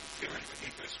there in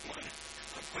verse 1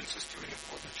 points us to an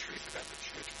important truth about the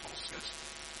church. Paul says,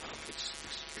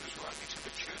 he was writing to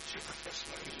the church of the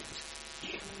Thessalonians,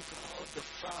 in God the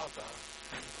Father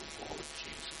and the Lord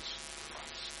Jesus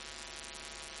Christ.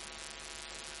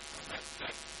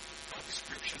 That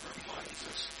description reminds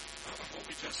us of what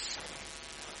we just sang.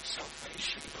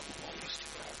 Salvation belongs to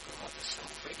our God. The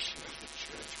salvation of the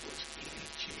church was in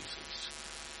Jesus,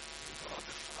 in God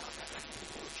the Father and the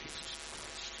Lord Jesus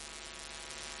Christ.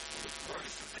 The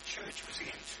growth of the church was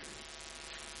into.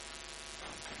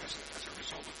 And as a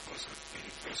result, of course, in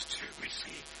verse 2 we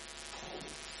see Paul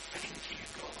thanking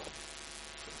God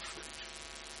for the fruit.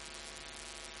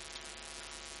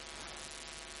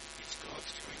 It's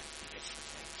God's doing, he gets the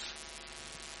thanks.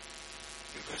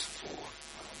 In verse 4,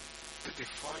 the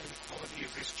defining quality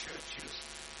of this church is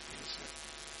that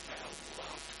they are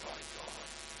loved by God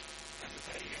and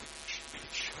they have been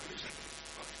chosen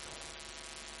by God.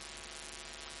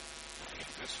 And in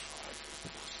verse 5, of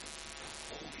course, the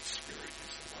Holy Spirit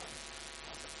is the one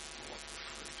that brought the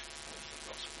fruit of the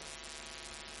gospel.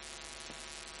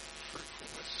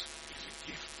 Fruitfulness is a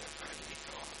gift that only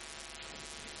God can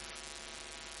give.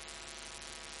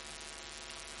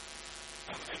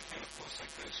 And of course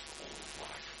that goes for all of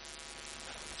life.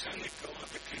 It's only God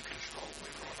that can control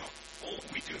whether or not all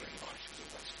we do in life is a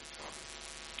waste of time.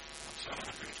 Psalm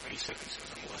 127 says,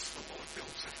 unless the Lord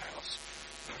builds a house,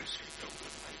 those who build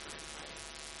it labor in vain.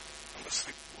 Unless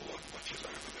the Lord watches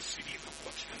over the city, the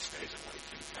watchman stays awake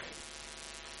in vain.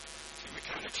 So we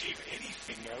can't achieve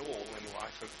anything at all in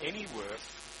life of any worth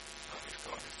if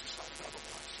God has decided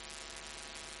otherwise.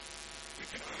 We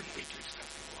can only do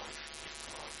stuff in life if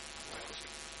God allows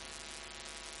it.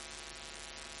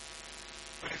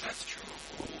 But if that's true of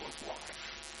all of life,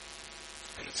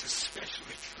 and it's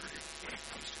especially true when it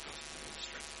comes to gospel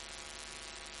ministry,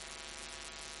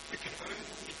 we can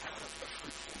only have a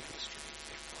fruitful ministry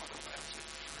if God allows it.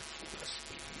 Fruitfulness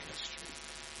in ministry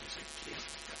is a gift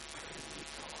that only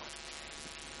God can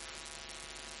give.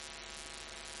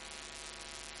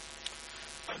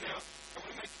 Now, I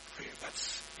want to make it clear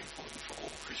that's important for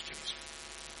all Christians.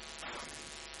 I'm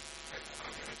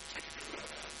going to take a bit of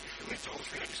if you'll indulge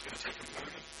me, I'm just going to take a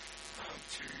moment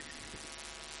to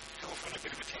go off on a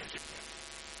bit of a tangent here.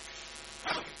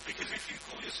 Because if you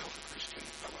call yourself a Christian,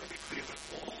 I want to be clear that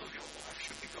all of your life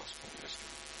should be gospel ministry.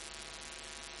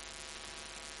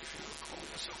 If you call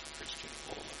yourself a Christian,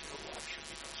 all of your life should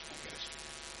be gospel ministry.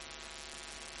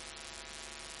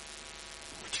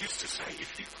 Which is to say,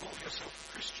 if you call yourself a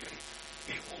Christian,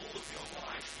 in all of your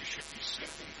life you should be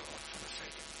serving God for the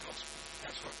sake of the gospel.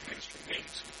 That's what ministry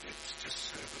means. It's just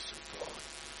service of God.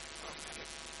 And the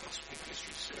gospel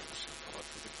ministry is service of God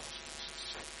for the gospel's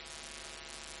sake.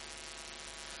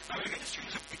 Now, ministry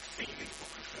is a big theme in the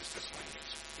book of 1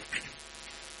 Thessalonians.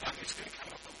 It's going to come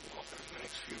up a lot over the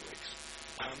next few weeks.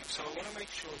 So I want to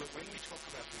make sure that when we talk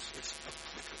about this, it's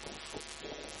applicable for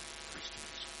all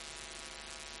Christians.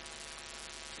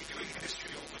 Doing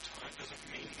ministry all the time doesn't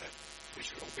mean that we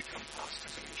should all become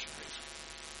pastors and missionaries.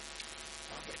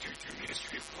 They do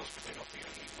ministry, of course, but they're not the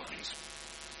only ones.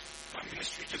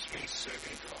 Ministry just means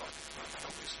serving God. And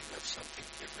obviously that's something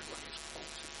everyone is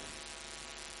called to do.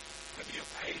 Whether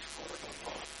you're paid for it or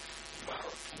not, you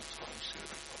are a full-time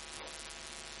servant of God.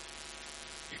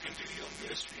 You can do your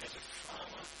ministry as a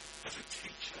farmer, as a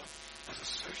teacher, as a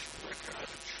social worker,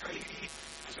 as a tradie,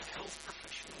 as a health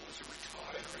professional, as a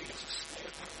retiree, as a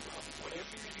stay-at-home mum,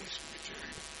 whatever it is you do,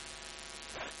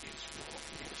 that is your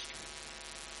ministry.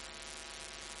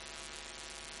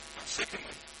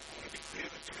 Secondly, I want to be clear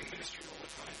that doing ministry all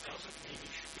the time doesn't mean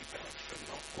you should be bad for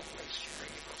not always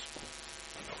sharing the gospel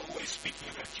and not always speaking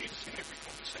about Jesus in every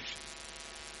conversation.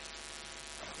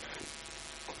 And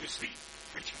obviously,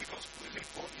 preaching the gospel is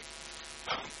important,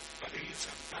 but it is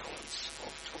a balance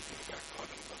of talking about God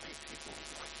and loving people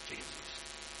like Jesus.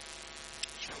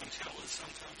 Show and tell is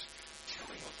sometimes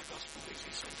telling what the gospel is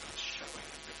and sometimes showing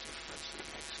the difference that it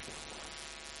makes in your life.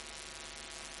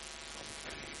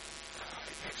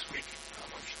 Next week,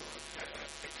 I'm sure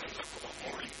it comes up a lot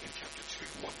more in chapter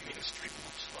 2, what ministry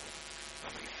looks like,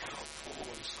 and how Paul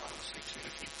and Silas and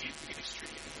Timothy did ministry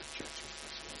in the church of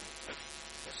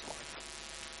Thessalonica.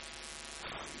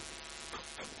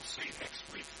 But we'll see next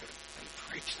week that they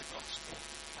preach the gospel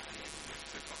and they live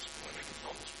the gospel, and it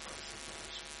involves both of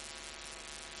those.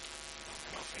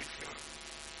 And often if you're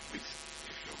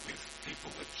with people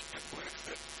at work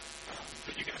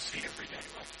that you're going to see every day,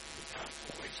 like you can't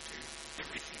always do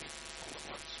everything all at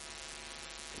once.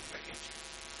 They get you.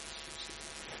 You'll see them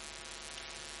every day.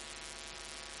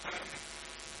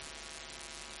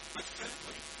 But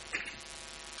thirdly,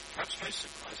 perhaps most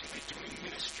surprisingly, doing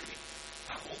ministry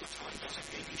all the time doesn't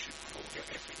mean you should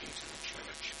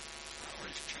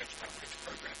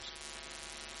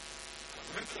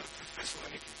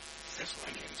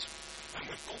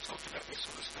talked about this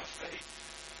sort of stuff, they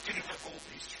didn't have all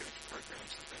these church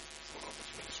programs that they thought of as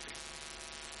ministry.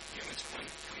 You know, when someone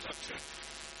comes up to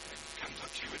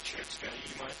you at church day,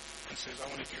 you might, and says, I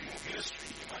want to do more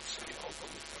ministry, you might say, oh, well,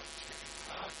 we've got Community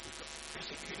Park, we've got the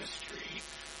prison ministry,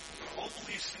 we've got all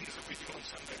these things that we do on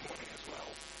Sunday morning as well.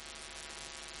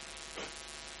 But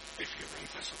if you were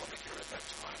in Thessalonica at that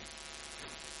time,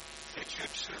 their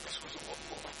church service was a lot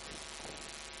more like we would call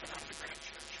an underground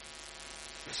church.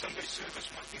 The Sunday service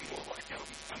might be more like our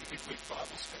midweek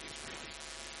Bible studies, really.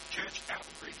 Church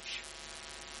outreach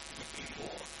would be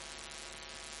more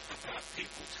about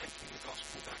people taking the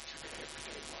gospel back to their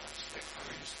everyday lives, their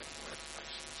homes, their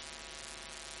workplaces.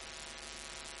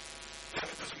 Now,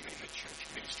 that doesn't mean that church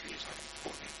ministry is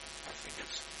unimportant. I think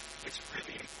it's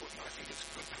really important. I think it's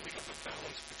good that we have a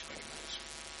balance between those.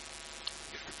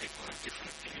 Different people have different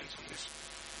opinions on this,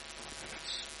 and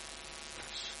that's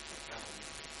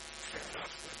fair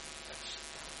enough. That's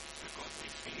a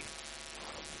godly thing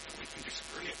that we can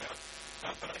disagree about.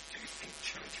 But I do think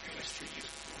church ministry is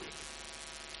good.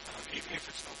 Even if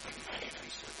it's not the main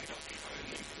and certainly not the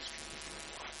only ministry we do in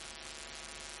life.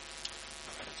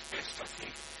 At its best, I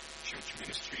think church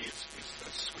ministry is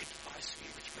the sweet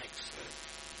icing which makes the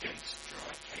dense,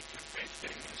 dry cake of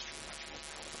day-to-day ministry much more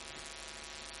palatable.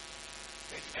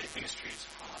 Day-to-day ministry is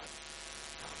hard.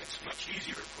 It's much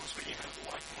easier, of course, when you have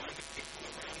like-minded people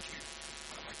around you.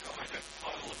 A guy, that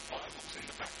pile of Bibles in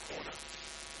the back corner.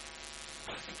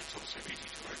 But I think it's also easy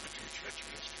to overdo church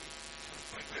ministry to the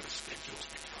point where the schedules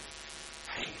become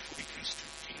painfully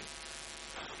constricting,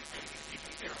 and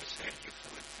even, dare I say, your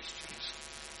fellow Christians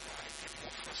get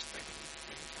more frustrated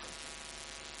than encouraging.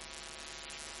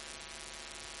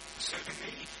 So to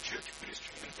me, church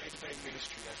ministry and day-to-day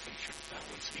ministry, I think, should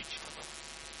balance each other.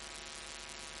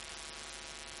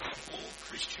 All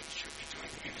Christians should be doing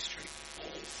ministry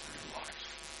all through life,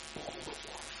 all of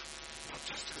life, not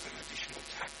just as an additional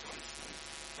tacked-on thing,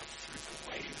 but through the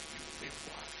way that you live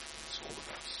life. It's all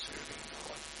about serving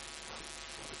God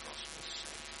for the gospel's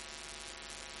sake.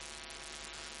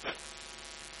 But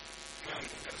I'm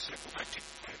going to circle back to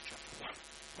chapter 1.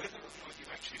 Whether or not you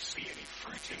actually see any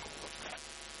fruit in all of that,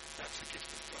 that's a gift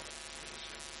of God.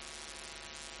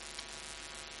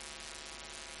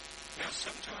 Now,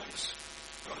 sometimes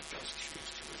God does choose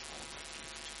to withhold that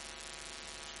gift.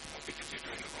 Not because you're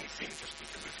doing the wrong thing, just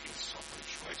because of his sovereign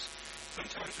choice.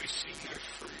 Sometimes we see no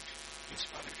fruit in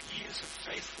spite of years of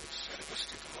faithful service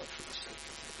to God for the sake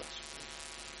of the gospel.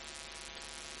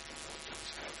 And God does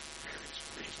have various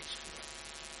reasons for that.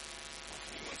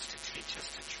 Often he wants to teach us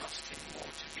to trust him more,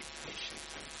 to be patient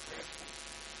and prayerful.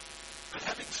 But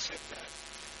having said that,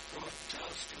 God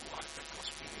does delight that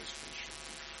gospel ministry should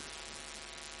be fruitful.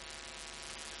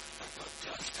 But God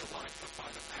does delight that by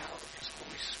the power of his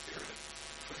Holy Spirit,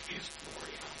 for his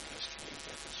glory, our ministry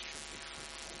endeavors should be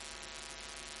fruitful.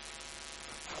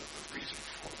 Part of the reason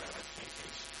for that, I think,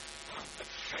 is that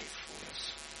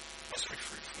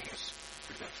fruitfulness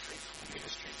through that faithful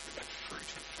ministry, through that fruit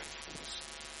of faithfulness,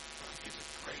 is a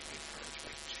great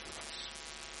encouragement to us.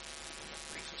 And that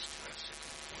brings us to our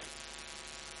second point.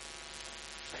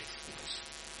 Faithfulness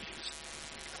is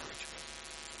an encouragement.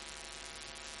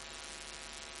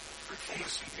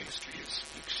 Fruitfulness in ministry is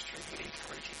extremely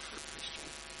encouraging for a Christian.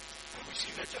 We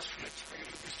see that just from the tone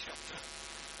of this chapter.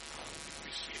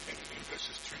 We see it in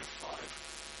verses 2 to 5.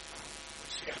 We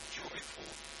see how joyful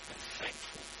and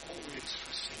thankful Paul is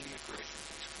for seeing the growth of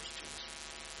these Christians.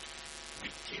 We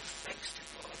give thanks to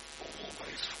God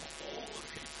always for all of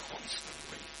you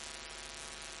constantly.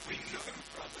 We know,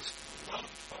 brothers,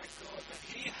 loved by God, that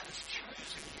he has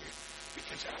chosen you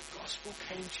because our gospel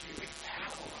came to you in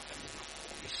power and in the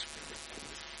Holy Spirit and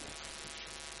with full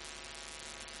conviction.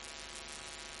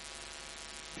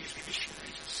 These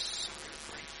missionaries are so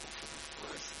grateful for the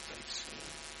growth that they've seen.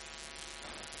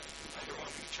 Later on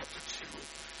in chapter 2, it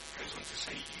goes on to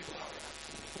say, you are our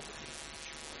glory and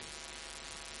joy.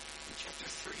 In chapter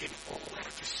 3, in all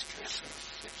our distress and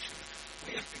affliction,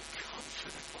 we have been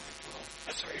comforted by God.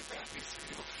 About you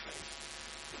through your faith.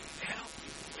 And now we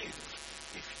live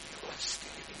if you are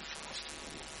standing fast in the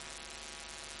Lord.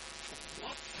 For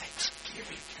what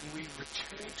thanksgiving can we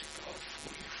return to God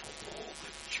for you for all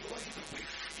the joy that we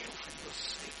feel for your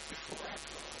sake before our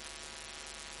God?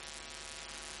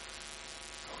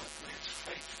 God grants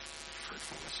faith,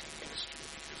 fruitfulness in ministry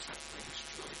because that brings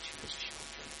joy to his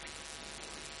children and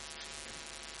glory to him.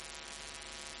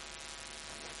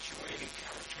 And that joy and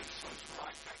encouragement flows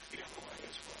right back the other way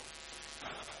as well.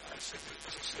 As I said,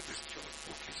 this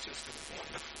book is just a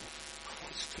wonderful,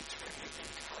 constant tone of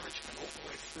encouragement all the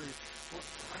way through. What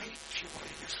great joy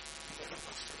this letter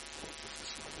must have brought to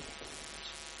Thessalonian believers.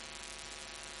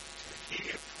 To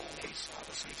hear Paul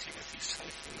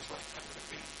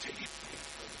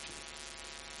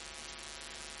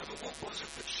But what was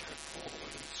it that showed Paul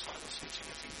and Silas and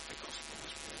Timothy that the gospel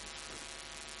was born through?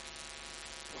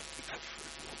 What did that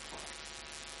fruit look like?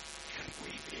 Can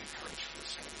we be encouraged for the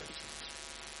same reasons?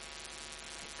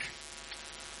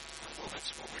 Well,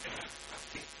 that's what we're going to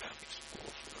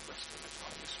explore for the rest of the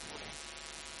time this morning.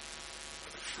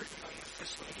 The fruit among the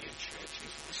Thessalonian church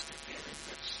is listed there in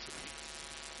verse 3.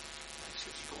 It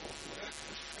says, your work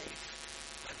of faith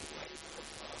and labour of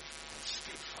love and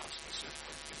steadfastness of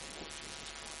hope in the Lord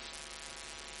Jesus Christ.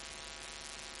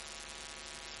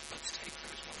 Let's take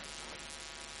those one at a time.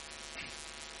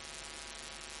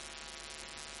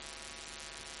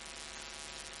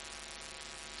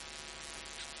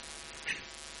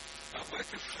 Our work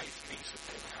of faith means that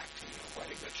they were acting in a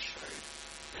way that showed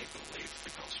they believed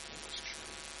the gospel was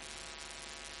true.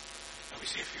 Now we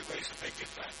see a few ways that they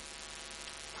did that.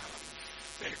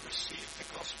 They received the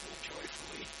gospel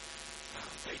joyfully,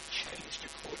 they changed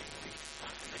accordingly,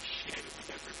 and they shared it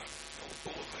with everyone.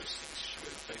 All of those things show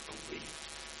that they believed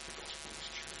the gospel was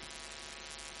true.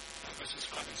 Verses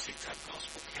 5 and 6, that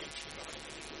gospel came to you not in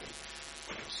any way,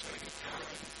 but also in the power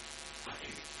and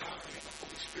in the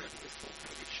Holy Spirit with full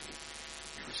conviction.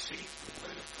 You received the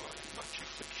word of God in much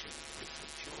affliction with the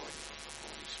joy of the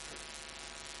Holy Spirit.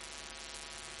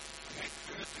 When they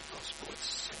heard the gospel, it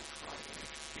sank right in.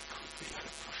 It quickly had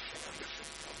a profound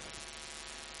effect on them.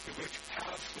 They worked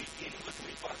powerfully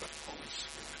inwardly by the Holy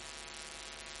Spirit.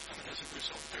 And as a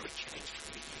result, they were changed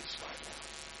from the inside out.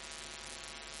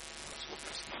 That's what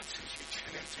verse 9 says. You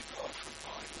turn to God from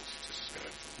idols to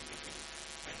serve the living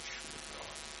and true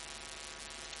God.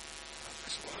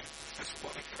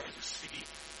 Thessalonica is a city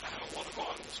that had a lot of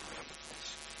idols around the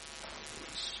place. It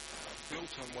was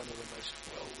built on one of the most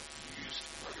well-used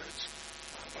roads,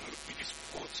 one of the biggest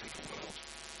ports in the world.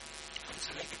 And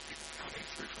so they get people coming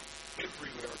through from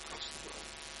everywhere across the world.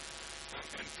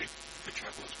 And the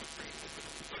travellers would bring a little bit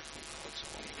of local gods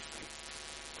along with them.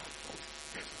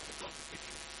 There's another god that we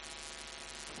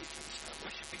can start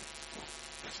worshipping. Well,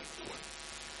 there's another one.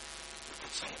 We've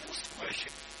got someone else to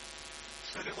worship.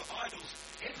 So there were idols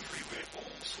everywhere,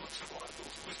 all sorts of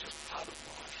idols. It was just part of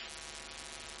life.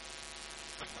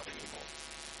 But not anymore.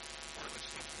 Or at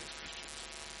least not for these Christians.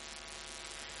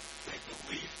 They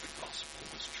believed the gospel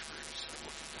was true, so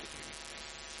what did they do? They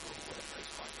threw away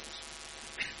those idols.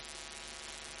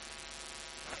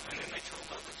 And then they told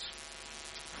others,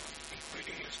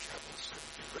 including those travellers, so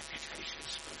that their reputation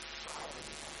spread far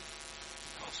and wide.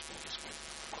 The gospel just went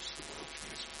across the world from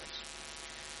this place.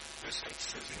 Verse 8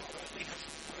 says, not only has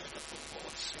the word of the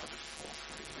Lord sounded forth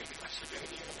through you in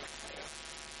Macedonia and Achaia,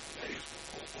 and that is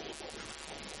all of what we would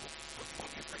call normal of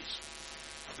modern Greece,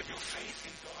 but your faith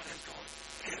in God has gone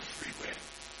everywhere.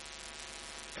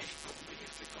 They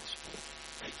believed the gospel,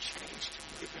 they changed to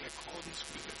live in accordance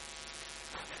with it,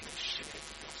 and they shared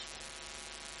the gospel.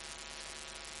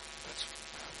 That's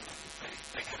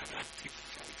they had an active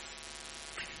faith.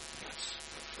 That's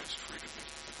the first fruit of the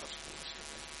gospel.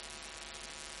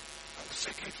 The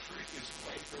second fruit is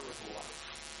labour of love.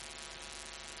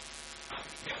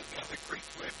 Now the Greek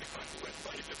word behind the word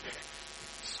labour there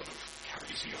sort of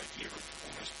carries the idea of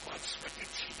almost blood, sweat and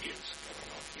tears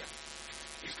going on here.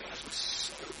 These guys were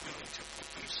so willing to put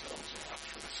themselves out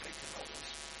for the sake of others.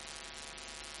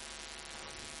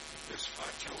 Verse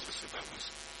 5 tells us that was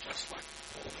just like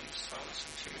Paul and Silas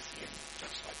and Timothy and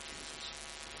just like Jesus.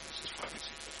 Verses 5 and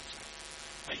 6 doesn't say.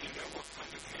 Now you know what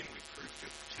kind of men we proved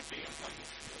to be among you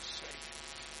for your sake,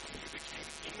 when you became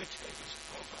imitators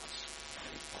of us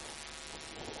and of the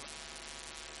Lord.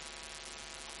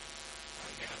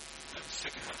 Now, the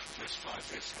second half of verse 5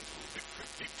 there sounds a little bit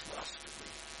cryptic to us, but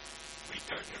we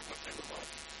don't know what they were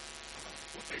like,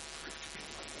 what they proved to be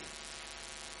among them.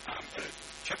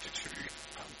 Chapter 2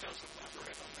 does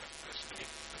elaborate on that. Verse 8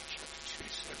 of chapter 2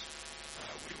 says,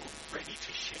 we were ready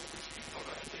to share with you not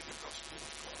only the gospel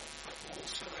of God, but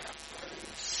also our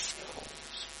own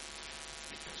selves,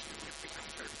 because you would become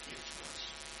very dear to us.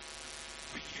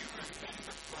 Will you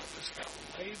remember, brothers, our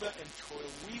labour and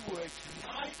toil we worked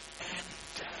night and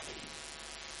day,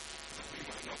 that we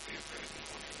might not be a burden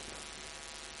on anyone?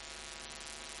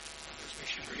 Those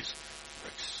missionaries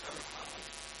worked so hard,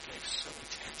 gave so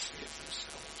intensely of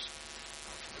themselves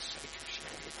for the sake of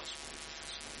sharing the gospel with the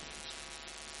Thessalonians.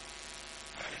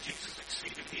 And Jesus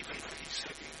exceeded, even though he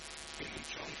said in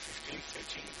John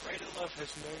 15:13, greater love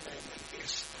has no man than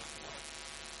this, that what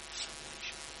someone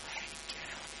should lay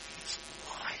down his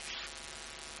life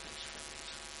for his friends.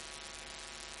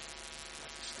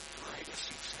 That is the greatest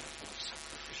example of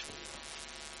sacrificial love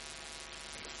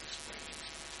in the Thessalonians.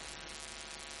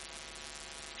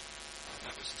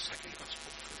 That was the second gospel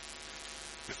fruit.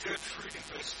 The third fruit in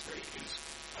verse 3 is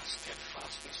a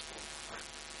steadfastness of hope.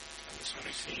 one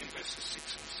we see in verses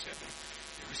 6 and 7,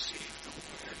 you received the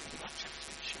word in much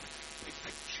affliction with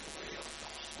the joy of the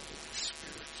Holy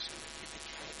Spirit, so that you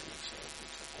became an example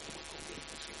to all the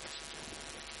believers in Macedonia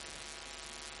and Achaia.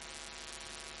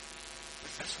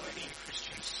 The Thessalonian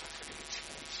Christians suffered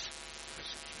intense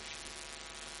persecution.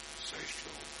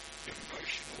 Social,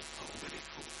 emotional,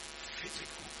 political,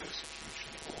 physical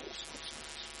persecution, all sorts of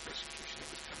persecution that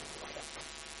was coming right at them.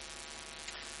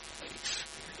 They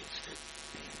experienced it,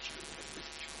 they endured it with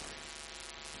joy,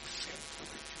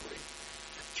 exemplary joy,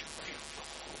 the joy of the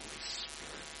Holy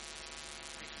Spirit,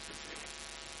 because of their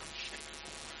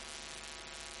unshakable love.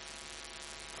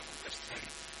 Verse 10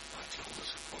 tells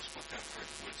us, of course, what that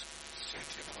hope was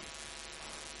centered on,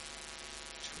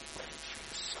 to wait for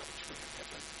the Son from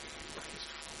heaven when he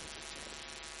raised from the dead,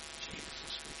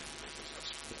 Jesus who delivers us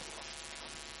from the wrath to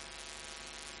come.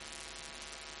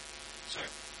 So,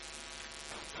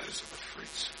 those are the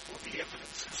fruits or the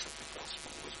evidences that the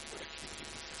gospel was working in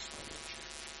the Thessalonian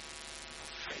church.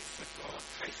 Faith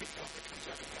in God that comes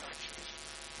out of our actions,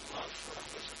 love for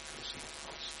others at personal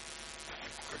cost,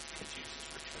 and hope in Jesus'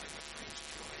 return that brings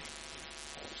joy in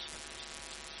all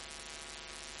circumstances.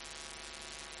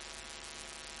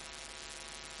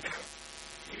 Now,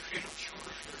 if you're not sure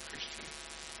if you're a Christian,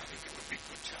 I think it would be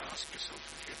good to ask yourself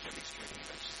if you're demonstrating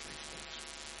those three things.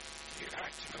 Do you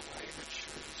act in a way that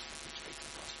shows that you take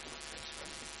the gospel at face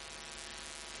value?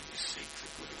 Do you seek the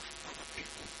good of other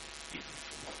people, even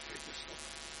from what they dislike?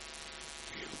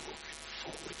 Do you look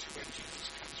forward to when Jesus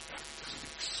comes back? Does it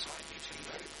excite you to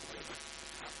know that whatever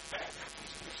bad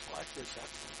happens in this life, there's that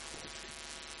to look forward to?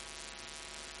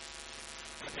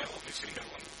 Now, obviously, no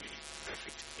one will be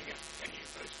perfect in any of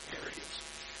those areas,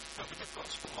 but the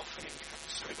gospel often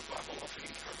the Bible often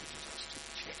encourages us to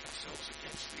check ourselves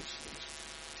against these things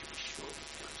to be sure that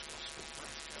there is gospel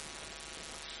growth going on within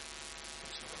us.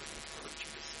 And so I would encourage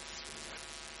you to think through that.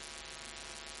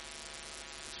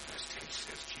 As verse 10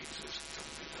 says, Jesus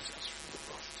delivers us from the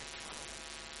wrath to come,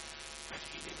 but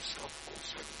he himself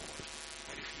also warned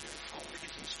that if you don't follow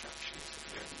his instructions, that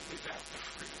you don't live out the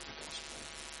fruit of the gospel,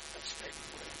 that statement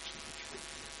will actually be true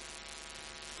for you.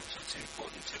 So it's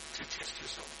important to test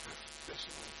yourself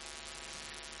personally.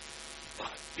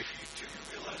 But if you do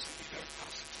realize that you don't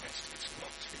pass the test, it's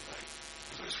not too late.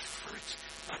 Those fruits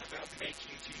aren't about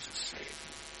making Jesus save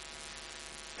you.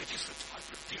 They're just the type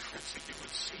of difference that you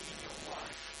would see in your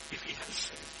life if he has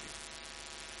saved you.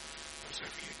 And so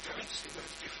if you don't see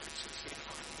those differences, then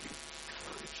I would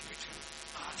encourage you to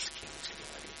ask him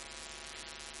today.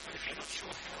 And if you're not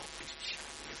sure how, please chat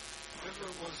with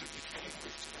whoever it was that you came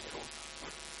with today,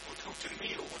 or talk to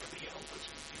me or one of the elders.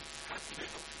 We'd be happy to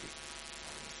help you,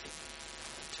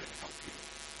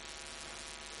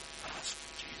 ask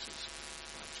Jesus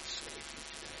to save you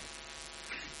today.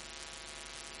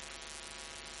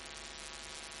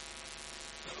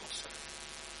 But also,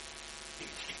 in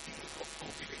keeping with what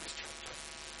Paul did in this chapter,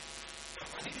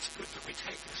 I think it's good that we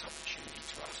take this opportunity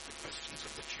to ask the questions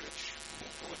of the church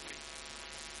more broadly,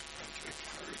 and to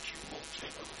encourage you more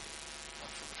generally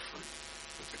for the fruit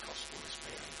that the gospel is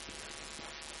bearing here in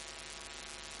life.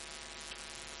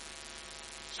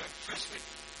 So, firstly,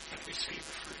 can we see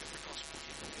the fruit of the gospel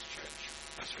here in this church?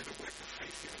 Through the work of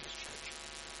faith here in this church?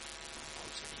 I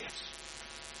would say yes.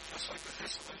 Just like the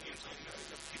Thessalonians, I know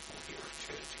that people here have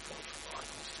turned to God from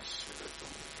idols to serve the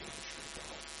living and true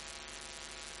God.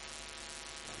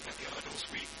 But the idols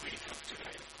we have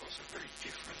today, of course, are very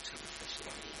different to the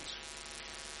Thessalonians.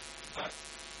 But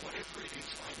whatever it is,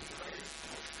 I know and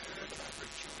I've heard and I've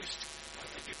rejoiced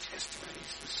at your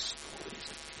testimonies, the stories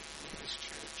of people in this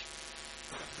church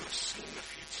who have seen the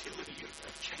futility of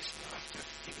chasing after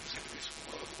things of this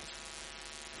world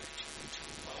and have turned to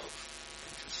love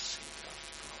and to seek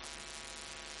after God.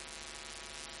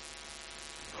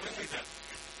 Not only that,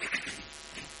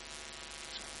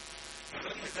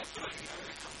 but I know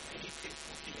how many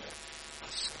people here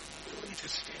are so willing to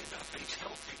stand up and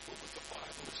tell people that the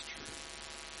Bible is true.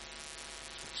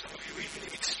 Some of you,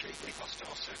 even in extremely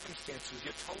hostile circumstances,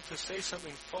 you're told to say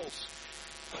something false,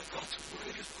 but God's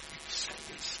word is what you say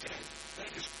instead.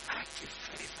 That is active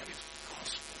faith. That is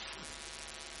gospel fruit.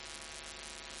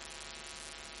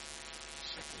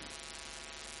 Secondly,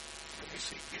 can we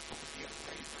see people here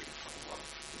laboring for love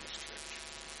in this church?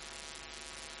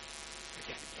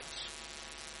 Again, yes.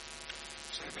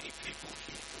 So many people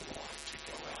here who like to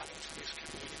go out into this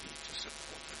community to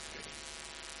support the hurting.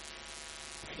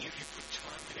 Many of you put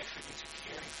time and effort into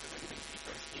caring for them,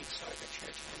 both inside the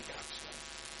church and outside.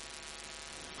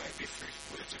 Maybe through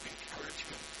words of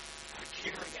encouragement,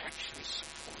 caring actions,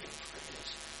 supporting prayers,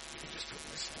 even just a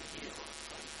listening ear or a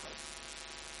kind hug.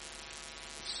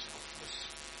 It's selfless,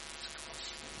 it's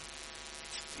costly,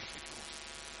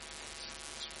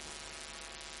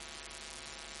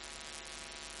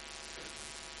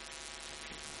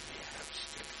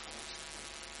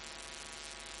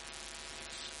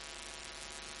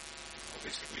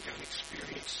 is that we don't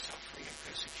experience suffering and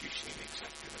persecution in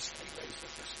exactly the same ways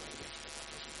as Thessalonians, but that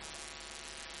doesn't matter.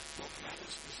 What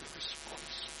matters is the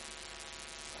response.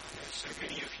 I know so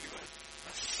many of you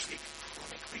are sick,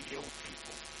 chronically ill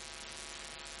people.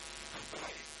 But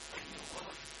I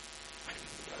know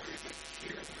that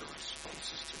hearing your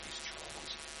responses to these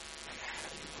trials and how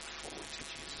you look forward to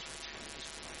Jesus' return is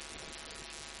greatly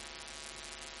encouraging.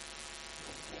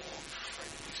 Your warm,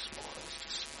 friendly smiles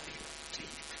display a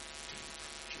deep, deep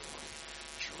joy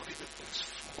that bursts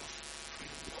forth from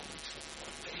the knowledge that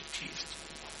one day Jesus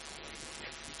will wipe away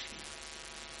every tear.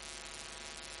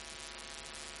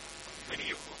 Many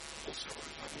of you also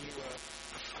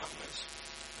are farmers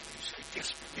who so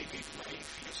desperately need rain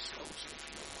for yourselves and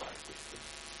for your livelihood.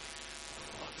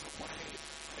 I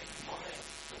admire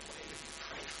the way that you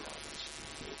pray for others and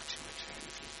look to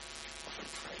eternity, often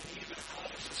praying even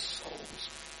harder for souls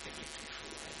than you do for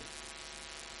rain.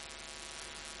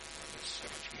 There's so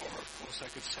much more, of course, I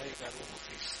could say about all of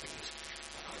these things.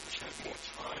 I wish I had more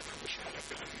time. I wish I had a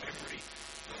better memory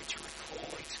to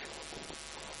recall and tell of all the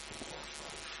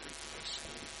glorifying fruit that I've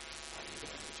seen even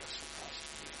over just the past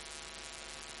year.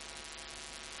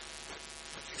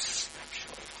 But this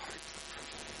snapshot of hope that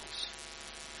prevails,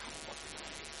 come what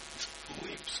may, this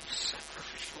glimpse of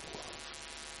sacrificial love,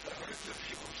 the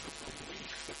overview of the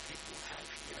belief that people have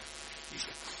here, is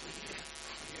a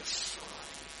clear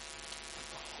sign that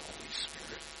the Holy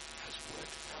Spirit has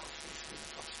worked powerfully through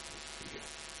the gospel here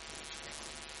in the town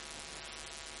of Bethel.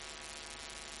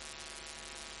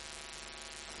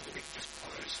 Let me just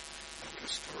close with a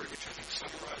story which I think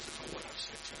summarizes all that I've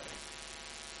said today.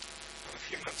 A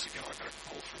few months ago, I got a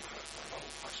call from an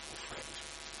old high school friend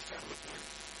just out of the blue.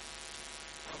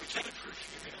 We chatted for a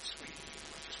few minutes. We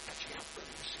were just catching up,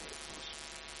 reminiscing, of course.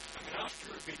 And after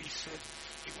a bit, he said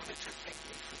he wanted to thank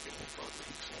me for being a godly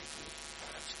example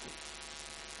at school.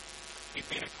 He'd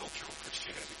been a cultural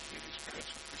Christian as a kid. His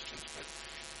parents were Christians, but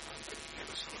he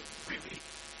never sort of really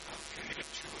committed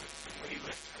to it. And when he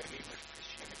left home, he left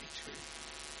Christianity too.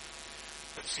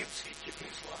 But since then, he'd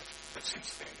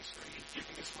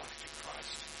given his life to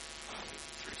Christ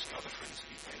through some other friends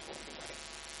that he made along the way.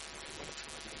 He wanted to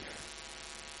let me know.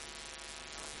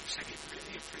 He said he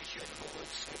really appreciated all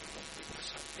I've said and the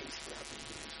witness I've been throughout the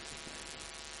years of his knowing.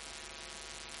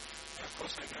 Now, of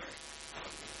course, I know,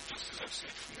 just as I've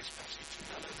said from this passage,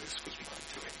 none of this was my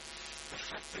doing. The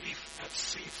fact that that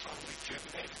seed finally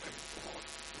germinated and brought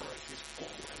growth is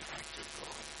all an act of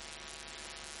God.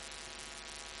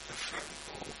 The phone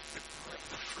call,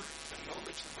 the fruit, the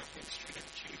knowledge that my ministry had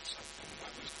achieved something,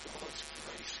 that was God's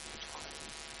grace entirely.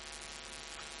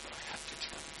 But I have to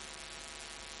tell you,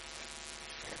 that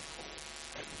phone call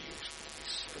and news brought me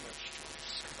so much joy,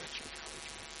 so much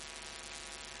encouragement.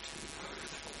 To know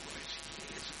that all those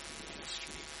years of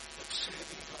ministry, of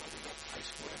serving God in that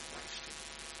place weren't wasted.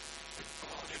 That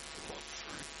God had brought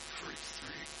fruit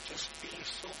through just being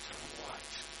salt and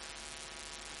light.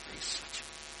 It brings such a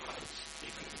buzz,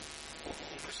 even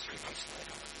almost 3 months later,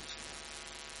 I was here.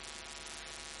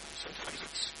 Sometimes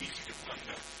it's easy to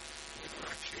wonder whether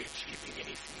we're actually achieving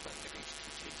anything by living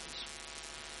for Jesus.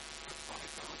 But by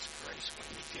God's grace, when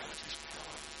we doubt His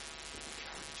power, He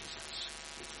encourages us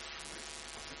with the fruit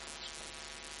of the gospel.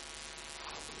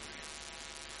 Hallelujah.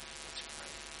 Let's pray.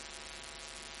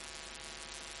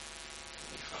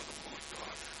 Heavenly Father, Lord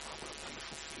God, what a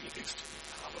wonderful thing it is to be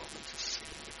part of and to see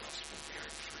the gospel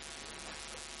bearing fruit here in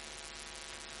life.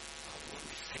 Lord,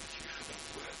 we thank you for the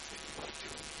work that you are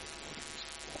doing here. Lord, it is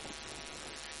all your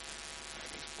work.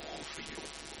 It is all for your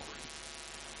glory.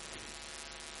 And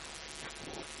yet,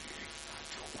 Lord, we